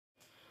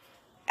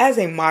As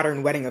a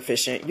modern wedding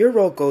officiant, your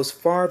role goes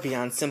far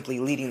beyond simply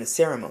leading the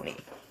ceremony.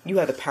 You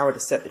have the power to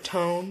set the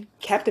tone,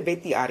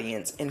 captivate the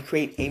audience, and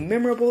create a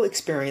memorable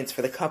experience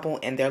for the couple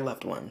and their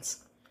loved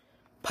ones.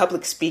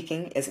 Public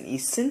speaking is an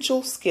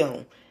essential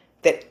skill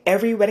that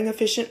every wedding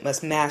officiant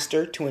must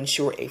master to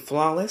ensure a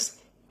flawless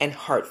and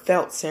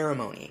heartfelt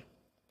ceremony.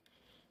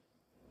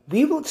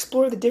 We will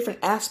explore the different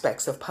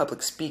aspects of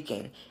public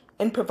speaking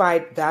and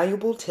provide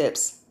valuable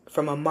tips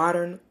from a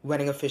modern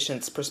wedding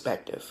officiant's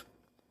perspective.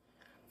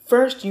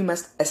 First, you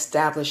must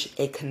establish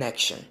a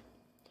connection.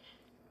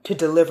 To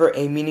deliver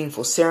a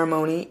meaningful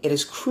ceremony, it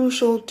is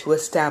crucial to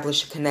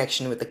establish a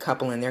connection with the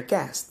couple and their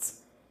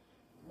guests.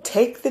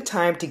 Take the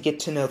time to get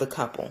to know the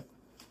couple,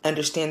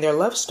 understand their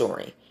love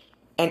story,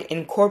 and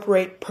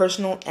incorporate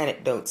personal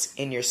anecdotes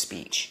in your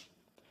speech.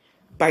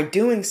 By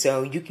doing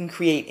so, you can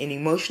create an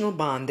emotional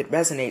bond that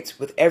resonates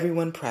with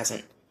everyone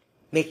present,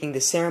 making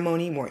the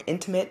ceremony more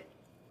intimate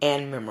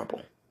and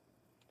memorable.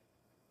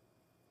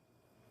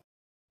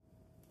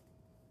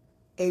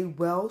 A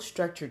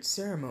well-structured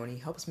ceremony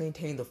helps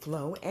maintain the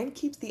flow and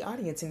keeps the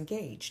audience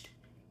engaged.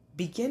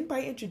 Begin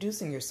by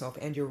introducing yourself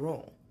and your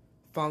role,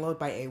 followed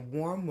by a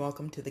warm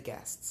welcome to the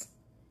guests.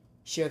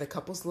 Share the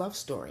couple's love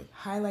story,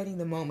 highlighting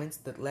the moments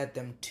that led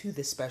them to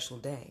this special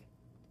day.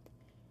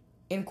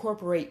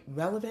 Incorporate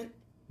relevant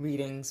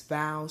readings,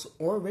 vows,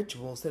 or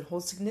rituals that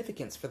hold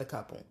significance for the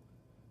couple.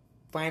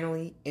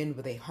 Finally, end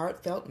with a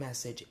heartfelt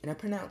message and a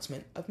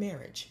pronouncement of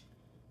marriage.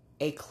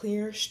 A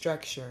clear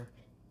structure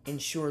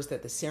ensures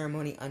that the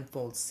ceremony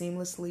unfolds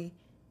seamlessly,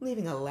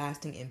 leaving a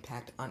lasting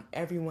impact on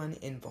everyone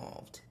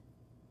involved.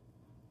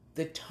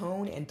 The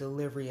tone and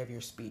delivery of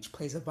your speech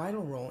plays a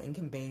vital role in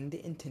conveying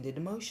the intended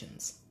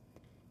emotions.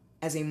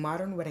 As a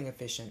modern wedding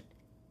officiant,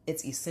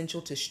 it's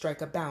essential to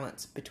strike a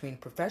balance between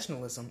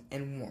professionalism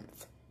and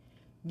warmth.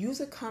 Use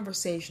a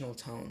conversational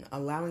tone,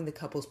 allowing the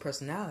couple's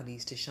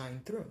personalities to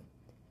shine through.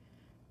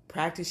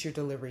 Practice your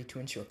delivery to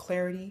ensure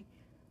clarity,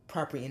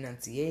 proper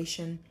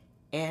enunciation,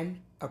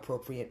 and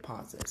appropriate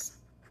pauses.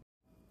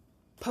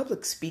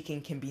 Public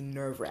speaking can be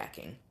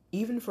nerve-wracking,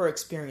 even for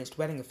experienced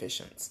wedding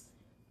officiants.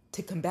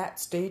 To combat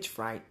stage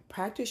fright,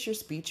 practice your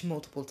speech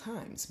multiple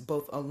times,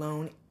 both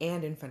alone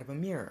and in front of a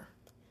mirror.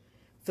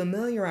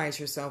 Familiarize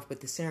yourself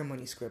with the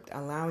ceremony script,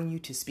 allowing you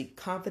to speak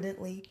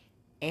confidently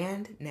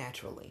and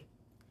naturally.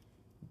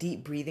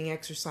 Deep breathing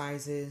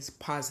exercises,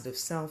 positive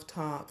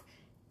self-talk,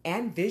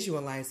 and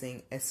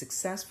visualizing a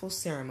successful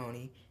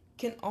ceremony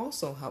can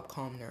also help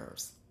calm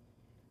nerves.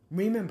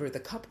 Remember, the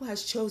couple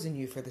has chosen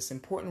you for this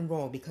important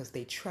role because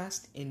they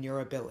trust in your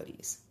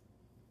abilities.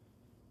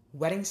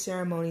 Wedding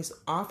ceremonies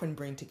often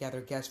bring together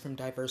guests from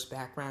diverse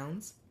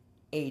backgrounds,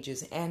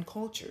 ages, and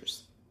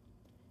cultures.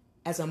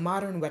 As a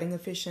modern wedding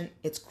officiant,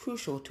 it's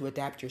crucial to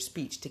adapt your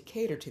speech to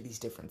cater to these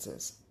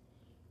differences.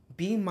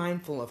 Be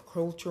mindful of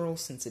cultural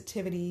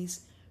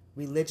sensitivities,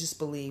 religious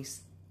beliefs,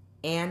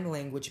 and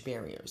language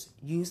barriers.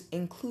 Use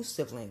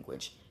inclusive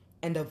language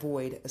and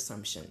avoid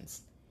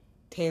assumptions.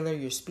 Tailor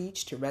your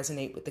speech to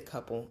resonate with the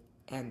couple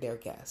and their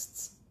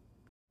guests.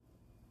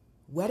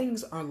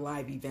 Weddings are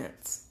live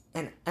events,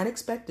 and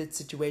unexpected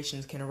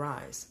situations can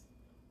arise.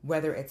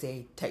 Whether it's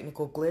a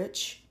technical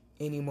glitch,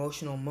 an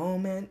emotional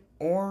moment,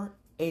 or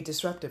a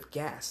disruptive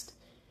guest,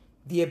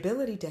 the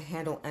ability to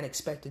handle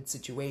unexpected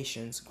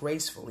situations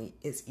gracefully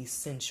is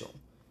essential.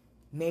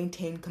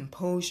 Maintain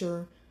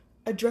composure,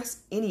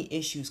 address any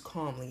issues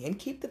calmly, and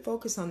keep the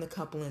focus on the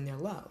couple and their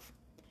love.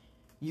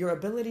 Your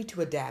ability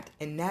to adapt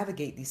and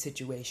navigate these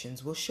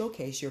situations will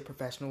showcase your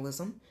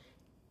professionalism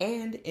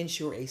and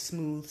ensure a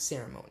smooth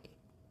ceremony.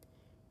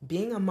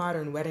 Being a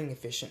modern wedding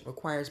officiant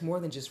requires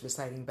more than just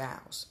reciting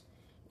vows.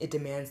 It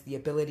demands the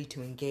ability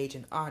to engage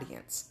an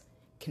audience,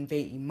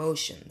 convey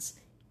emotions,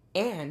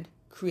 and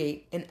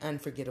create an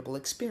unforgettable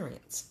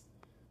experience.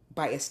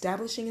 By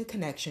establishing a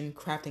connection,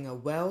 crafting a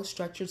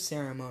well-structured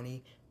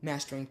ceremony,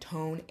 mastering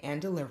tone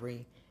and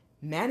delivery,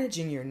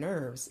 managing your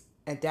nerves,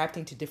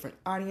 adapting to different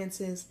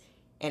audiences,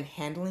 and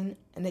handling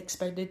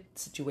unexpected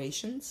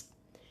situations,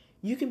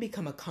 you can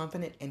become a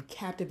confident and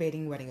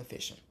captivating wedding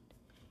officiant.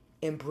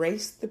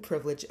 Embrace the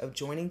privilege of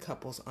joining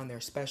couples on their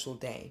special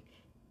day,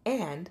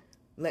 and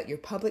let your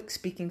public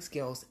speaking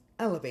skills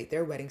elevate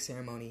their wedding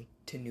ceremony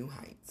to new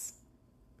heights.